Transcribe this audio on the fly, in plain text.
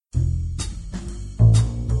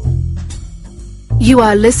You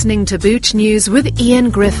are listening to Boot News with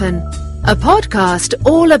Ian Griffin, a podcast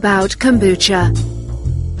all about kombucha.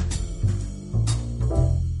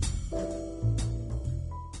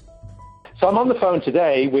 So I'm on the phone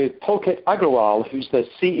today with Pulkit Agrawal, who's the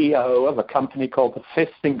CEO of a company called The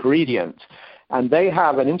Fifth Ingredient. And they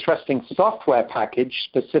have an interesting software package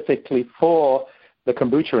specifically for the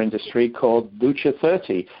kombucha industry called Bucha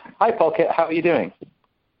 30. Hi, Pulkit. How are you doing?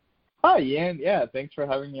 Hi, Ian. Yeah, thanks for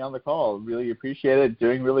having me on the call. Really appreciate it.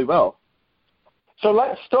 Doing really well. So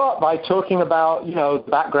let's start by talking about, the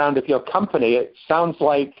background of your company. It sounds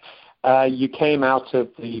like you came out of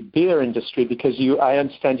the beer industry because I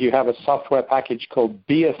understand you have a software package called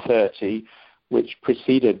Beer 30, which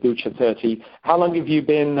preceded Bucha 30. How long have you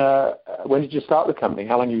been, when did you start the company?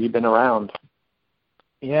 How long have you been around?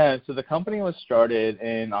 Yeah, so the company was started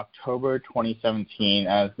in October 2017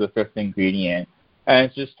 as The Fifth Ingredient. And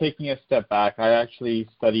it's just taking a step back. I actually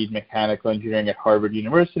studied mechanical engineering at Harvard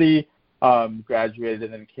University, graduated,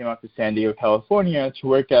 and then came out to San Diego, California to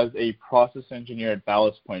work as a process engineer at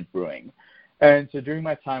Ballast Point Brewing. And so during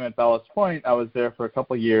my time at Ballast Point, I was there for a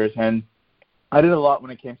couple of years, and I did a lot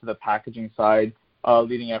when it came to the packaging side,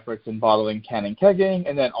 leading efforts in bottling, canning, kegging,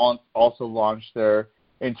 and then also launched their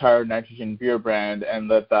entire nitrogen beer brand and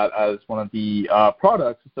led that as one of the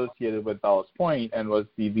products associated with Ballast Point and was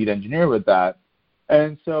the lead engineer with that.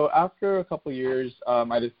 And so after a couple of years,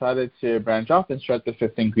 I decided to branch off and start The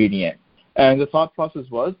Fifth Ingredient. And the thought process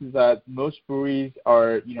was that most breweries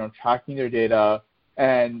are, tracking their data.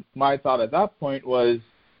 And my thought at that point was,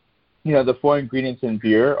 the four ingredients in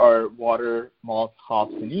beer are water, malt,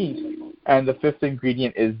 hops, and yeast. And the fifth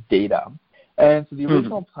ingredient is data. And so the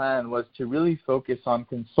original plan was to really focus on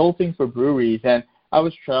consulting for breweries. And I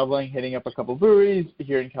was traveling, hitting up a couple of breweries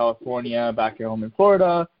here in California, back at home in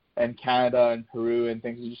Florida, and Canada and Peru and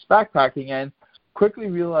things, just backpacking, and quickly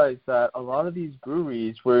realized that a lot of these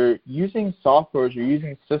breweries were using softwares or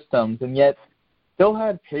using systems and yet still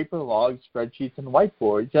had paper logs, spreadsheets, and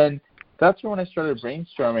whiteboards. And that's when I started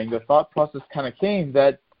brainstorming. The thought process kind of came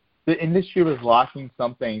that the industry was lacking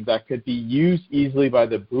something that could be used easily by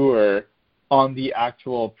the brewer on the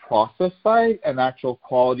actual process side and actual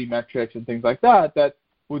quality metrics and things like that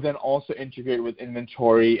would then also integrate with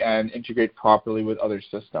inventory and integrate properly with other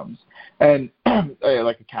systems. And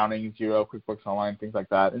like accounting, Xero, QuickBooks Online, things like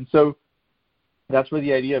that. And so that's where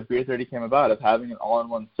the idea of Beer 30 came about, of having an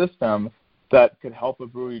all-in-one system that could help a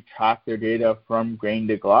brewery track their data from grain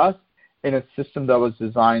to glass in a system that was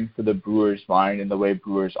designed for the brewer's mind and the way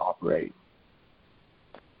brewers operate.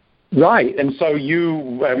 Right. And so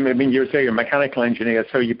you're a mechanical engineer,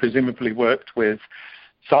 so you presumably worked with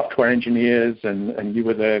software engineers, and you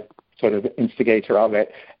were the sort of instigator of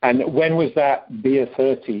it. And when was that Beer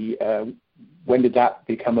 30, when did that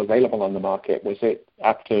become available on the market? Was it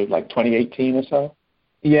after like 2018 or so?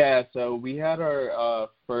 Yeah, so we had our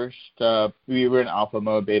first, we were in alpha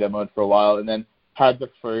mode, beta mode for a while, and then had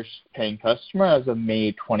the first paying customer as of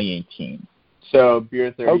May 2018. So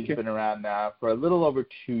Beer 30 has been around now for a little over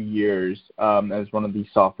 2 years as one of the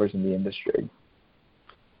softwares in the industry.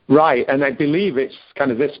 Right, and I believe it's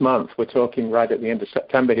kind of this month, we're talking right at the end of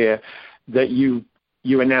September here, that you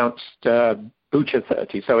announced Bucha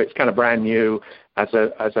 30, so it's kind of brand new as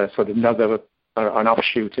a sort of another, an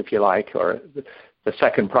offshoot, if you like, or the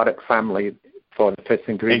second product family for the fifth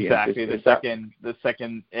ingredient. Exactly, the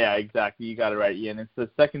second, yeah, exactly, you got it right, Ian. It's the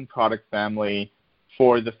second product family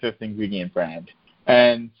for the fifth ingredient brand.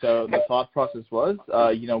 And so the thought process was,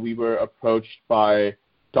 we were approached by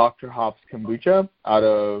Dr. Hops Kombucha out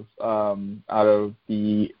of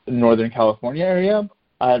the Northern California area.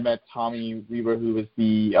 I had met Tommy Weaver, who was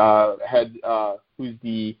the who's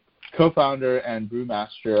the co-founder and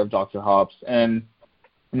brewmaster of Dr. Hops, and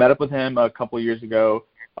met up with him a couple of years ago,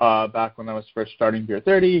 back when I was first starting Beer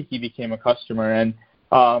 30. He became a customer, and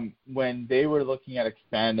when they were looking at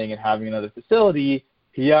expanding and having another facility,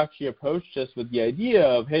 he actually approached us with the idea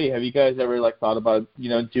of, hey, have you guys ever thought about,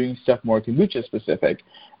 doing stuff more kombucha specific?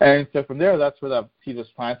 And so from there, that's where that seed was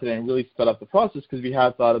planted and really sped up the process, because we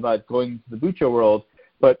had thought about going into the bucha world,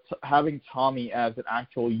 but having Tommy as an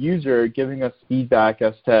actual user giving us feedback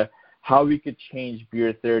as to how we could change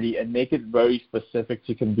Beer 30 and make it very specific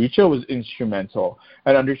to kombucha was instrumental.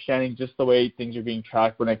 And understanding just the way things are being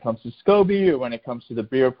tracked when it comes to SCOBY or when it comes to the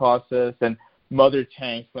beer process, and mother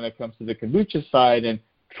tanks when it comes to the kombucha side, and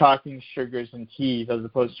tracking sugars and teas as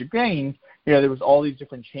opposed to grains, there was all these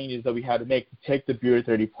different changes that we had to make to take the Beer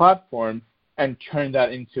 30 platform and turn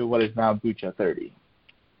that into what is now Bucha 30.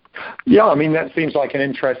 Yeah, I mean, that seems like an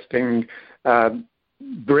interesting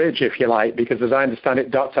bridge, if you like, because as I understand it,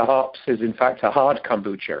 Dr. Hops is in fact a hard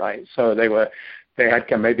kombucha, right? So they were they had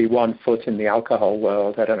maybe one foot in the alcohol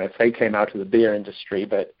world. I don't know if they came out of the beer industry,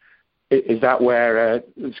 but is that where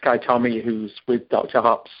this guy Tommy, who's with Dr.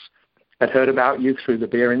 Hops, had heard about you through the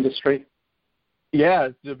beer industry? Yeah,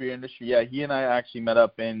 it's the beer industry. Yeah, he and I actually met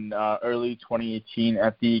up in early 2018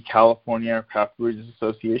 at the California Craft Brewers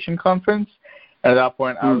Association conference. And at that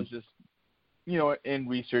point, I was just, in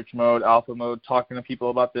research mode, alpha mode, talking to people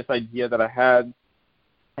about this idea that I had.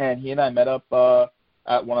 And he and I met up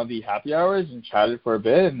at one of the happy hours and chatted for a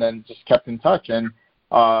bit and then just kept in touch. And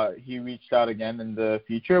he reached out again in the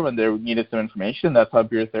future when they needed some information. That's how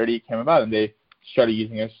Beer 30 came about, and they started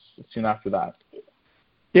using us soon after that.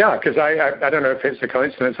 Yeah, because I don't know if it's a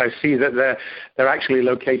coincidence. I see that they're actually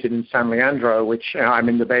located in San Leandro, which I'm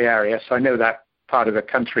in the Bay Area, so I know that part of the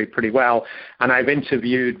country pretty well. And I've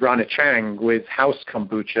interviewed Rana Chang with House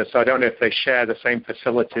Kombucha, so I don't know if they share the same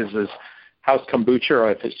facilities as House Kombucha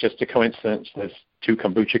or if it's just a coincidence there's two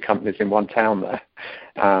kombucha companies in one town there.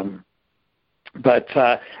 But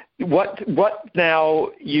what now,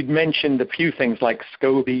 you'd mentioned a few things like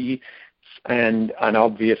SCOBY and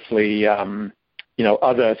obviously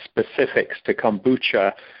other specifics to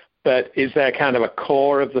kombucha, but is there kind of a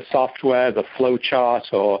core of the software, the flow chart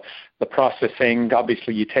or the processing?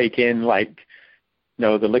 Obviously you take in the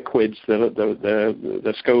liquids,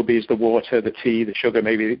 the SCOBYs, the water, the tea, the sugar,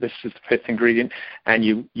 maybe this is the fifth ingredient, and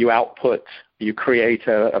you output, you create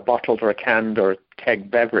a bottled or a canned or a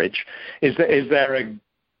keg beverage. Was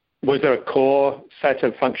there a core set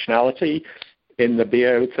of functionality in the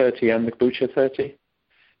Beer 30 and the Kombucha 30?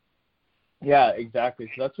 Yeah,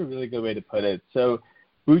 exactly. So that's a really good way to put it. So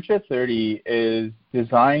Kombucha 30 is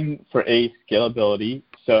designed for scalability,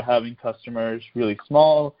 so having customers really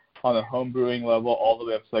small on the home brewing level all the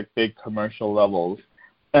way up to big commercial levels.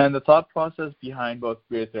 And the thought process behind both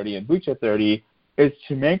Beer 30 and Kombucha 30 is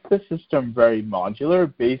to make the system very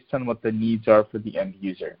modular based on what the needs are for the end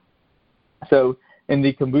user. So in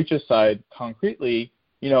the kombucha side, concretely,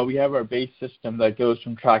 we have our base system that goes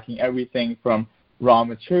from tracking everything from raw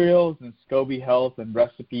materials and SCOBY health and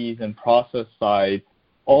recipes and process side,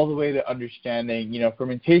 all the way to understanding,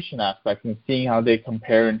 fermentation aspects and seeing how they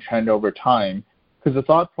compare and trend over time. Because the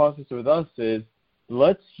thought process with us is,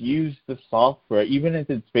 let's use the software, even in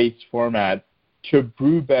its base format, to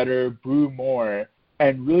brew better, brew more,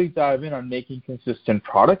 and really dive in on making consistent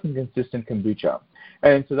product and consistent kombucha.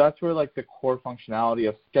 And so that's where the core functionality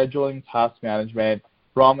of scheduling, task management,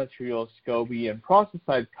 raw materials, SCOBY, and process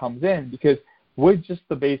side comes in, because with just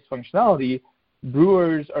the base functionality,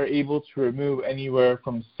 brewers are able to remove anywhere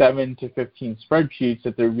from 7 to 15 spreadsheets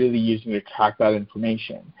that they're really using to track that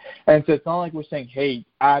information. And so it's not like we're saying, hey,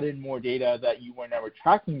 add in more data that you were never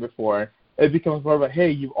tracking before. It becomes more of a, hey,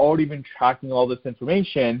 you've already been tracking all this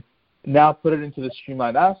information, now put it into the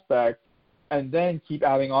streamlined aspect, and then keep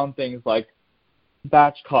adding on things like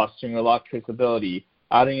batch costing or lot traceability,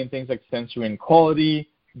 adding in things like sensory and quality,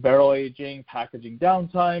 barrel aging, packaging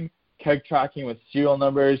downtime, keg tracking with serial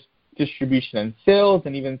numbers, distribution and sales,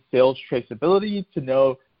 and even sales traceability to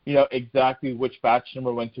know, exactly which batch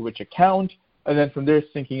number went to which account, and then from there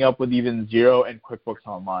syncing up with even Xero and QuickBooks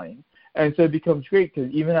Online. And so it becomes great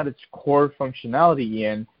because even at its core functionality,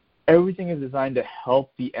 Ian, everything is designed to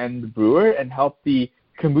help the end brewer and help the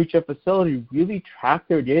kombucha facility really track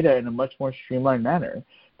their data in a much more streamlined manner.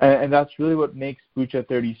 And that's really what makes Kombucha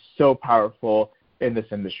 30 so powerful in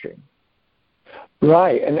this industry.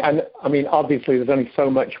 Right, and I mean, obviously, there's only so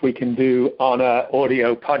much we can do on an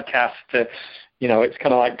audio podcast. It's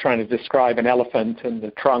kind of like trying to describe an elephant, and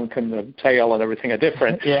the trunk and the tail and everything are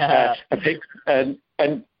different. Yeah.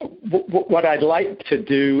 And what I'd like to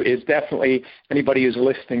do is definitely, anybody who's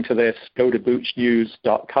listening to this, go to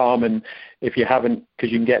boochnews.com, and if you haven't,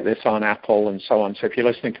 because you can get this on Apple and so on, so if you're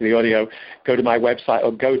listening to the audio, go to my website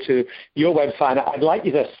or go to your website. And I'd like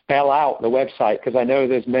you to spell out the website, because I know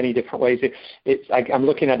there's many different ways. I'm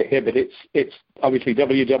looking at it here, but it's obviously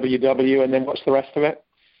www, and then what's the rest of it?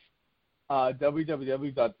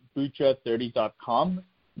 www.bucha30.com,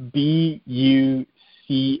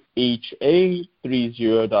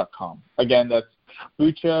 bucha30.com. Again, that's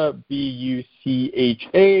Bucha,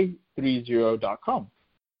 bucha30.com.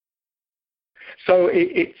 So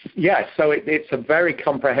it's a very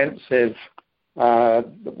comprehensive,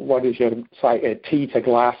 what is your site, tea to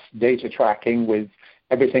glass data tracking with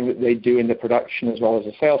everything that they do in the production as well as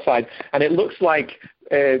the sales side. And it looks like,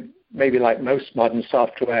 maybe like most modern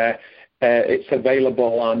software, it's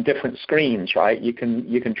available on different screens, right? You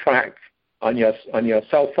can track on your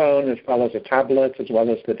cell phone as well as a tablet as well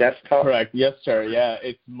as the desktop. Correct. Yes, sir. Yeah,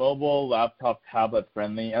 it's mobile, laptop, tablet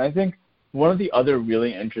friendly. And I think one of the other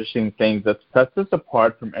really interesting things that sets us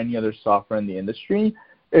apart from any other software in the industry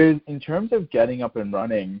is in terms of getting up and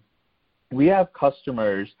running, we have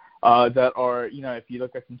customers that are, if you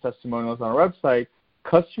look at some testimonials on our website,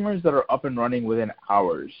 customers that are up and running within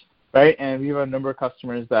hours, right? And we have a number of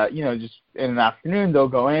customers that, just in an afternoon, they'll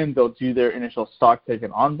go in, they'll do their initial stock take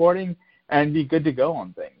and onboarding, and be good to go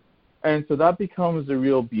on things. And so that becomes the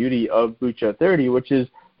real beauty of Bucha 30, which is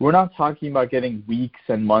we're not talking about getting weeks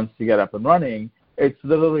and months to get up and running. It's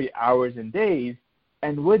literally hours and days.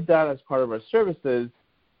 And with that, as part of our services,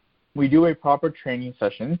 we do a proper training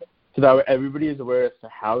session so that way everybody is aware as to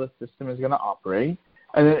how the system is going to operate.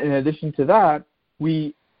 And then in addition to that,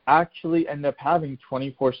 we actually end up having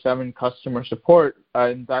 24/7 customer support,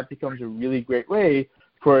 and that becomes a really great way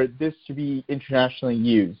for this to be internationally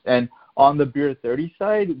used. And on the Beer 30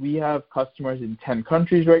 side, we have customers in 10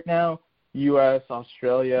 countries right now, U.S.,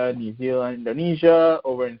 Australia, New Zealand, Indonesia,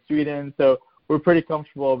 over in Sweden. So we're pretty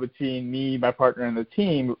comfortable between me, my partner, and the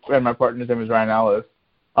team, and my partner's name is Ryan Ellis.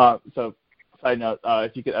 So side note,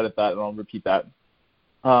 if you could edit that, and I'll repeat that.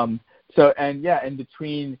 In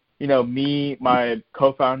between, me, my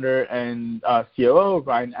co-founder and COO,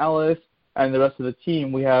 Ryan Ellis, and the rest of the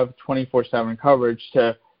team, we have 24/7 coverage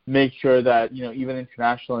to make sure that, even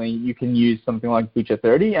internationally, you can use something like Bucha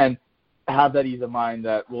 30 and have that ease of mind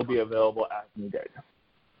that will be available as needed.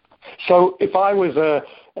 So if I was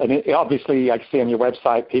and obviously I see on your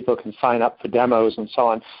website people can sign up for demos and so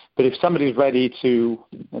on, but if somebody's ready to,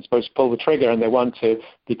 I suppose, pull the trigger and they want to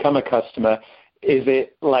become a customer, is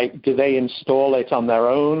it like, do they install it on their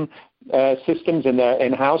own systems in their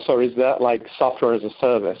in-house, or is that like software as a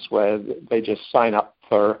service where they just sign up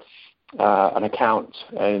for an account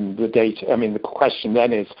and the data? I mean, the question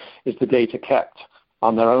then is the data kept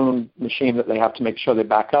on their own machine that they have to make sure they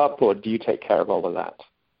back up, or do you take care of all of that?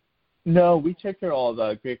 No, we take care of all of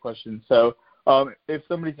that. Great question. So if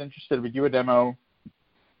somebody's interested, we do a demo.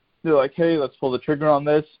 They're like, hey, let's pull the trigger on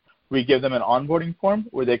this. We give them an onboarding form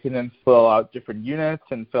where they can then fill out different units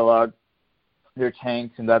and fill out their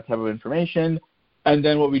tanks and that type of information. And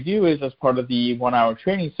then what we do is, as part of the 1-hour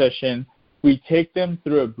training session, we take them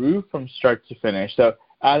through a brew from start to finish. So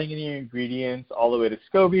adding any ingredients all the way to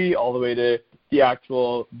SCOBY, all the way to the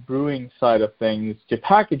actual brewing side of things, to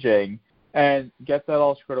packaging, and get that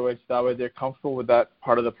all squared away so that way they're comfortable with that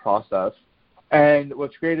part of the process. And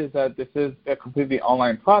what's great is that this is a completely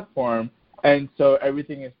online platform, and so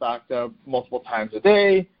everything is backed up multiple times a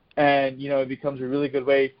day, and, it becomes a really good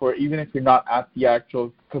way for, even if you're not at the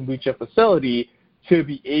actual kombucha facility, to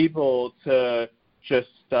be able to just,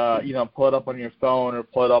 pull it up on your phone or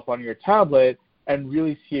pull it up on your tablet and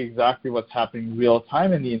really see exactly what's happening real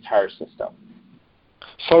time in the entire system.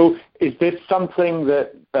 So is this something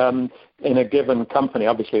that in a given company,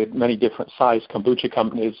 obviously many different size kombucha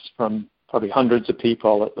companies, from probably hundreds of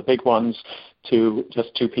people at the big ones to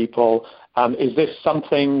just 2 people, is this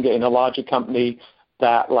something in a larger company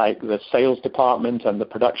that, like, the sales department and the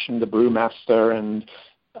production, the brewmaster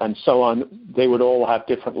and so on, they would all have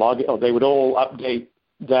different login, or they would all update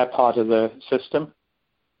their part of the system?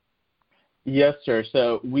 Yes, sir.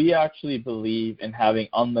 So we actually believe in having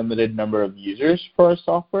unlimited number of users for our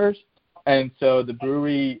softwares. And so the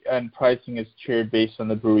brewery and pricing is tiered based on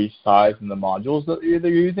the brewery size and the modules that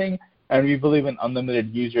they're using. And we believe in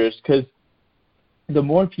unlimited users because the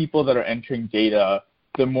more people that are entering data,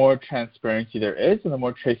 the more transparency there is and the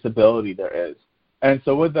more traceability there is. And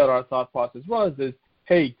so with that, our thought process is,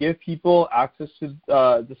 hey, give people access to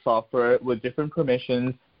the software with different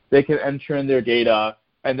permissions. They can enter in their data,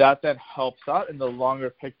 and that then helps out in the longer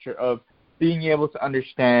picture of being able to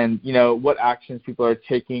understand, what actions people are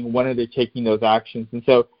taking, when are they taking those actions. And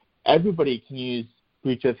so everybody can use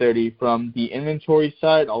Bucha 30 from the inventory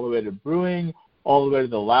side all the way to brewing, all the way to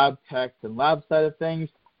the lab tech and lab side of things,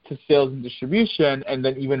 to sales and distribution, and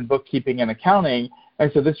then even bookkeeping and accounting.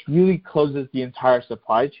 And so this really closes the entire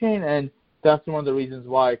supply chain, and that's one of the reasons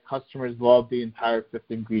why customers love the entire Fifth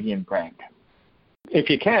Ingredient brand. If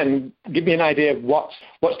you can, give me an idea of what's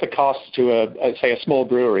the cost to a small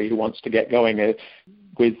brewery who wants to get going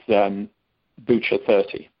with Bucha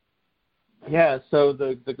 30. Yeah, so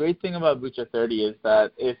the great thing about Bucha 30 is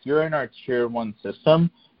that if you're in our Tier 1 system,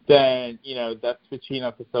 then, that's between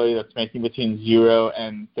a facility that's making between 0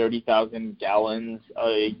 and 30,000 gallons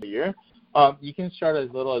a year. You can start as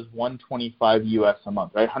little as $125 US a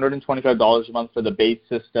month, right? $125 a month for the base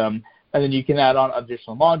system, and then you can add on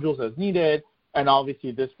additional modules as needed. And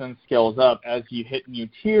obviously, this then scales up as you hit new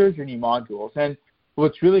tiers or new modules. And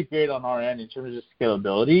what's really great on our end in terms of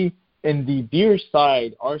scalability, in the beer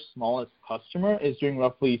side, our smallest customer is doing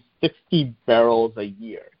roughly 60 barrels a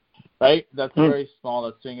year, right? That's very small.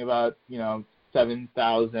 That's doing about,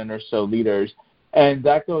 7,000 or so liters. And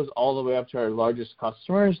that goes all the way up to our largest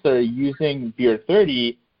customers that are using Beer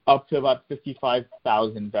 30 up to about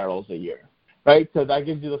 55,000 barrels a year, right? So that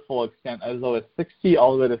gives you the full extent. As low as 60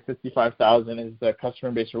 all the way to 55,000 is the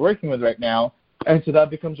customer base we're working with right now. And so that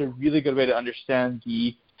becomes a really good way to understand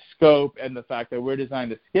the scope and the fact that we're designed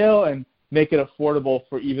to scale and make it affordable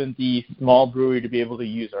for even the small brewery to be able to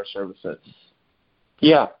use our services.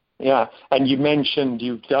 Yeah. And you mentioned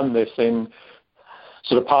you've done this in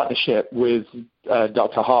sort of partnership with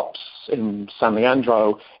Dr. Hops in San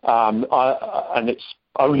Leandro, and it's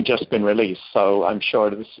only just been released, so I'm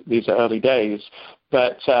sure these are early days.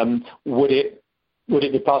 But would it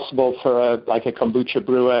be possible for a kombucha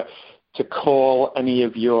brewer to call any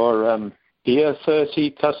of your Beer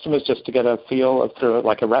 30 customers just to get a feel of through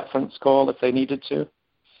like a reference call if they needed to?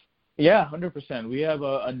 Yeah, 100%. We have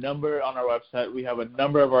a number on our website. We have a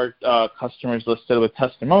number of our customers listed with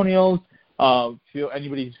testimonials.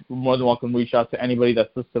 Anybody's more than welcome to reach out to anybody that's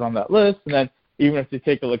listed on that list. And then even if they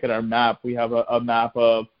take a look at our map, we have a map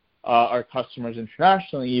of our customers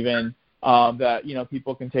internationally even that,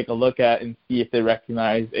 people can take a look at and see if they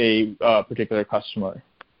recognize a particular customer.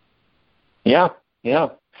 Yeah.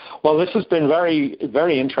 Well, this has been very,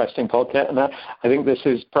 very interesting, Pulkit, and I think this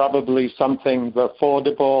is probably something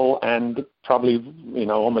affordable and probably,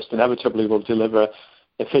 almost inevitably will deliver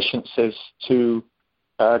efficiencies to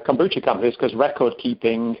kombucha companies, because record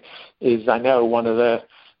keeping is, I know, one of the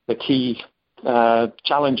key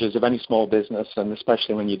challenges of any small business, and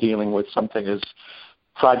especially when you're dealing with something as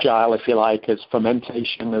fragile, if you like, as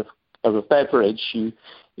fermentation of a beverage. You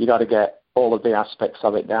got to get all of the aspects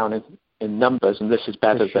of it down in numbers, and this is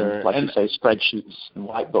better than, like you say, spreadsheets and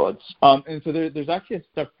whiteboards. And so there's actually a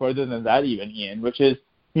step further than that even, Ian, which is,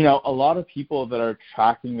 a lot of people that are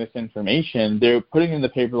tracking this information, they're putting in the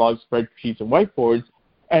paper logs, spreadsheets, and whiteboards,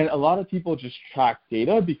 and a lot of people just track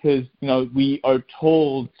data because, we are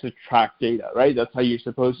told to track data, right? That's how you're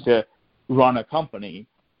supposed to run a company.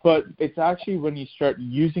 But it's actually when you start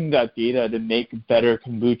using that data to make better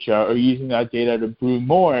kombucha or using that data to brew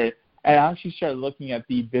more, and actually start looking at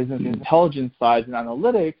the business intelligence side and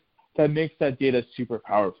analytics that makes that data super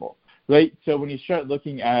powerful, right? So when you start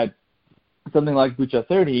looking at something like Kombucha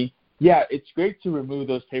 30, yeah, it's great to remove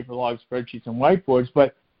those paper logs, spreadsheets, and whiteboards,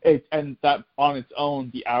 but and that on its own,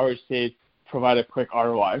 the hours saved provide a quick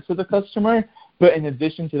ROI for the customer. But in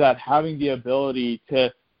addition to that, having the ability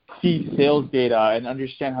to see sales data and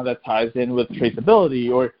understand how that ties in with traceability,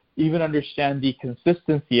 or even understand the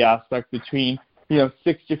consistency aspect between 6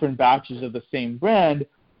 different batches of the same brand,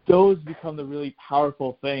 those become the really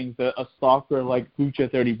powerful things that a software like Kombucha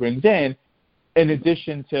 30 brings in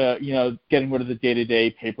addition to, getting rid of the day-to-day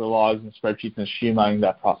paper logs and spreadsheets and streamlining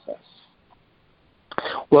that process.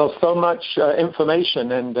 Well, so much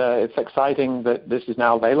information, and it's exciting that this is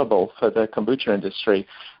now available for the kombucha industry.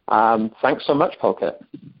 Thanks so much, Pulkit.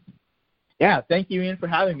 Yeah, thank you, Ian, for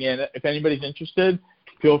having me. And if anybody's interested,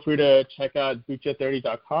 feel free to check out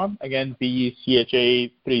Kombucha30.com. Again,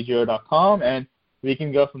 BUCHA30.com, and we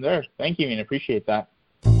can go from there. Thank you, Ian. Appreciate that.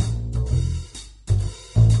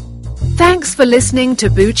 Thanks for listening to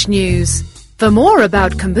Booch News. For more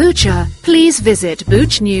about kombucha, please visit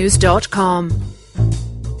boochnews.com.